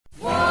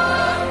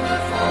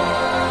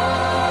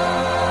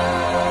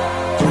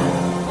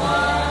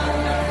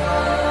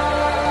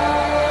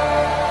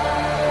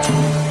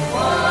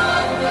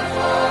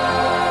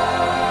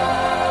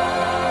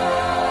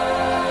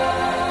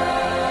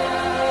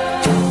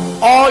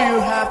All you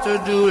have to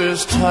do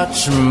is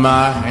touch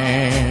my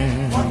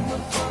hand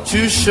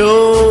to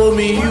show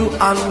me you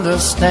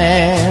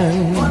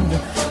understand.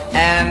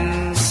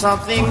 And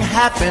something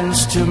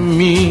happens to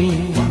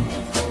me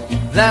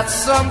that's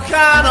some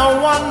kind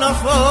of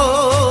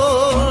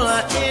wonderful.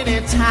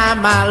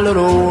 Anytime my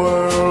little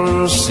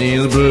world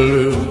seems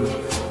blue,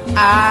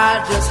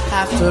 I just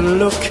have to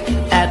look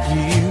at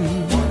you,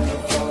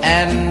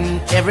 and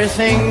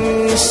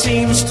everything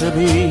seems to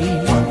be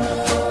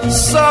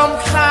some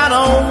kind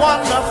of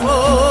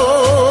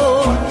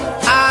wonderful.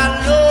 I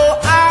know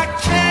I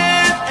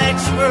can't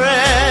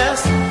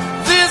express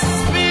this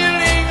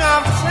feeling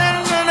of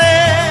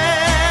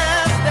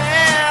tenderness.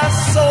 There's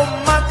so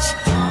much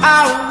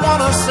I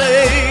wanna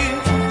say,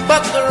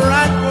 but the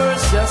right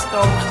words just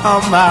don't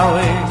come my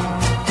way.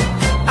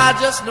 I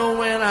just know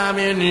when I'm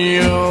in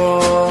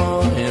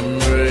your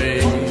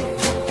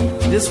embrace,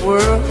 this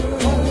world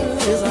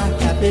is a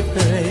happy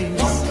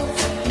place,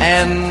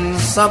 and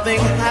something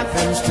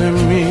happens to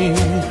me.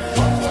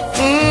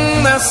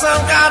 There's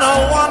some kind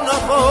of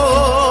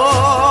wonderful.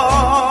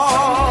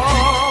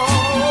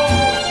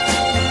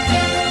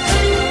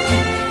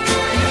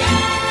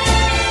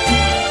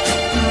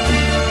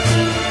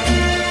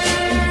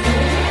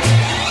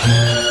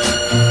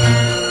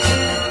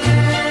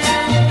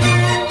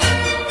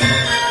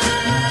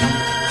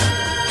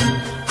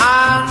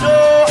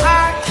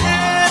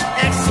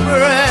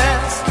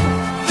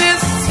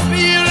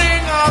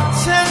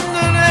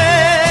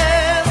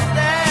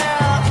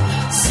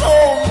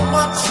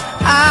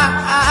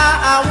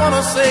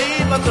 Say,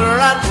 but the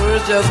right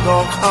words just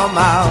don't come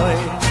my way.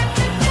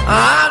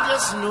 I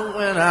just know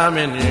when I'm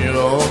in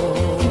your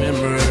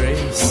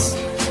embrace,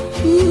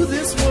 ooh,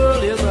 this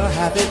world is a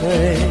happy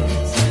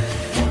place,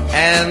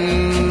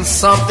 and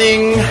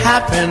something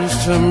happens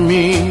to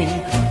me.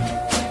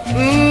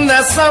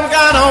 That's some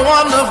kind of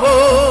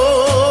wonderful,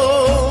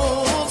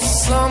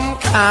 some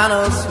kind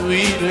of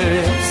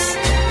sweetness,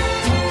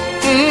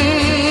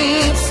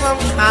 some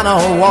kind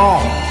of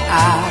warm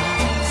eyes,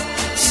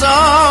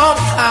 some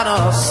kind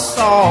of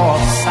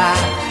soft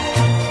side.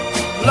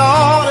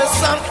 Lord, it's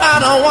some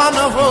kind of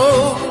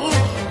wonderful.